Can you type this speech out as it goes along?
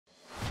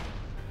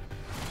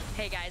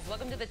Hey guys,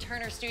 welcome to the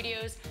Turner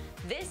Studios.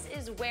 This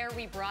is where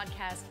we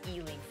broadcast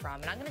E-League from,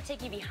 and I'm going to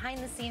take you behind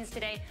the scenes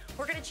today.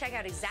 We're going to check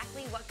out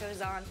exactly what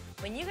goes on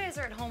when you guys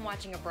are at home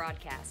watching a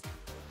broadcast.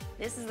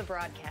 This is the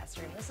broadcast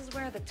room. This is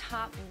where the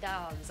top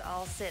dogs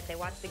all sit. They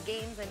watch the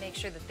games, they make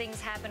sure that things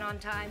happen on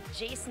time.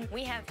 Jason,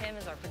 we have him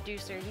as our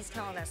producer. He's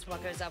telling us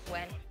what goes up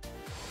when.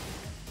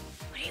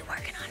 What are you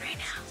working on right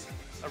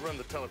now? I run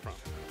the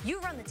teleprompter. You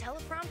run the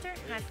teleprompter?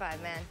 High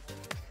five, man.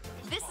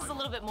 This is a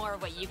little bit more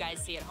of what you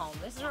guys see at home.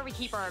 This is where we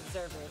keep our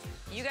observers.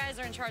 You guys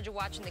are in charge of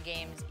watching the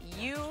games.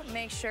 You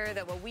make sure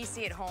that what we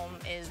see at home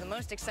is the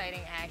most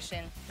exciting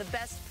action, the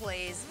best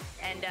plays,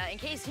 and in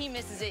case he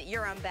misses it,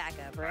 you're on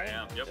backup, right? I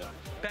am, yep.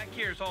 Back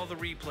here is all the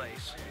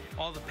replays,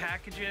 all the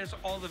packages,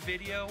 all the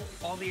video,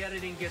 all the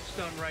editing gets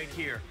done right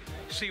here.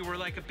 See, we're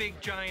like a big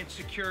giant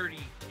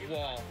security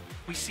wall.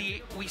 We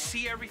see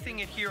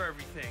everything and hear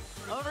everything.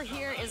 Over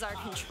here is our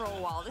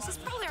control wall. This is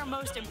probably our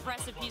most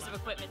impressive piece of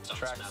equipment.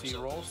 Track C,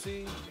 roll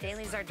C.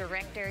 Daly's our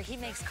director. He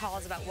makes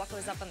calls about what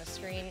goes up on the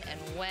screen and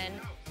when.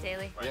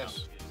 Daly?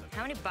 Yes.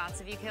 How many bots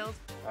have you killed?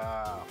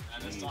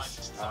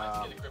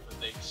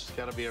 It's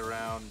gotta be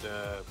around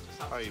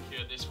probably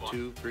 2,000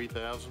 to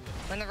 3,000.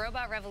 When the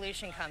robot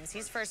revolution comes,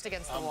 he's first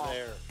against the wall. I'm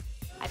there.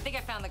 I think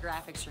I found the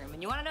graphics room.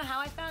 And you want to know how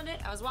I found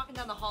it? I was walking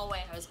down the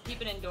hallway, I was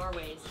peeping in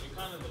doorways,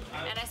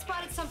 and I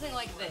spotted something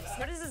like this.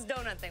 What is this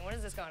donut thing? What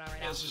is this going on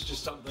right now? This is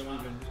just something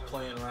we've been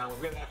playing around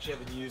with. We actually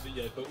haven't used it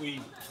yet, but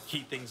we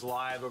keep things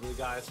live over the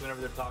guys. So whenever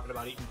they're talking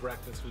about eating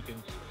breakfast, we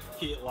can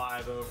key it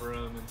live over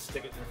them and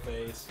stick it in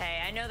their face.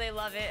 Hey, I know they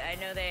love it. I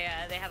know they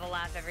have a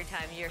laugh every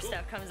time your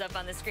stuff comes up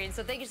on the screen.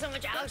 So thank you so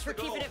much, Alex, for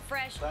keeping it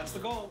fresh. That's the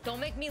goal. Don't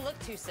make me look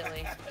too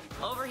silly.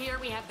 Over here,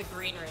 we have the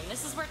green room.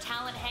 This is where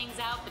talent hangs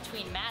out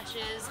between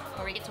matches,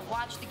 where we get to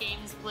watch the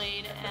games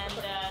played, and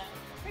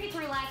we get to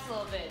relax a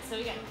little bit. So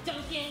we got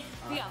Duncan,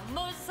 we got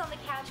Moses on the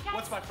couch. Guys.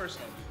 What's my first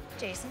name?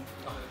 Jason.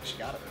 Oh, she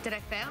got it. Did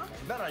I fail?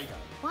 You bet I got it.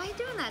 Why are you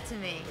doing that to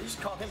me? You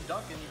just called him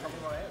Duncan, you told me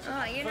my answer.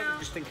 Oh, you know.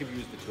 Just think you've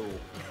used the tool.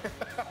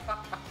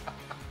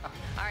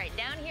 All right,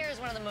 down here is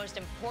one of the most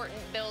important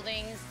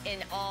buildings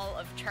in all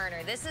of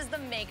Turner. This is the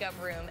makeup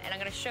room, and I'm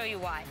going to show you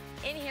why.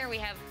 In here, we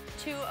have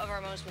two of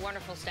our most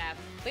wonderful staff.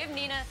 We have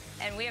Nina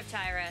and we have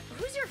Tyra.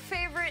 Who's your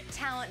favorite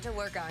talent to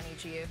work on,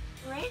 each of you?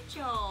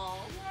 Rachel.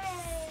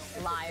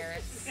 Yay.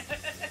 Liars.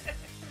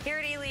 Here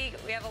at E-League,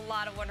 we have a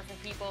lot of wonderful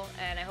people,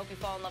 and I hope you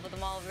fall in love with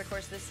them all over the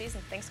course of this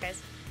season. Thanks,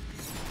 guys.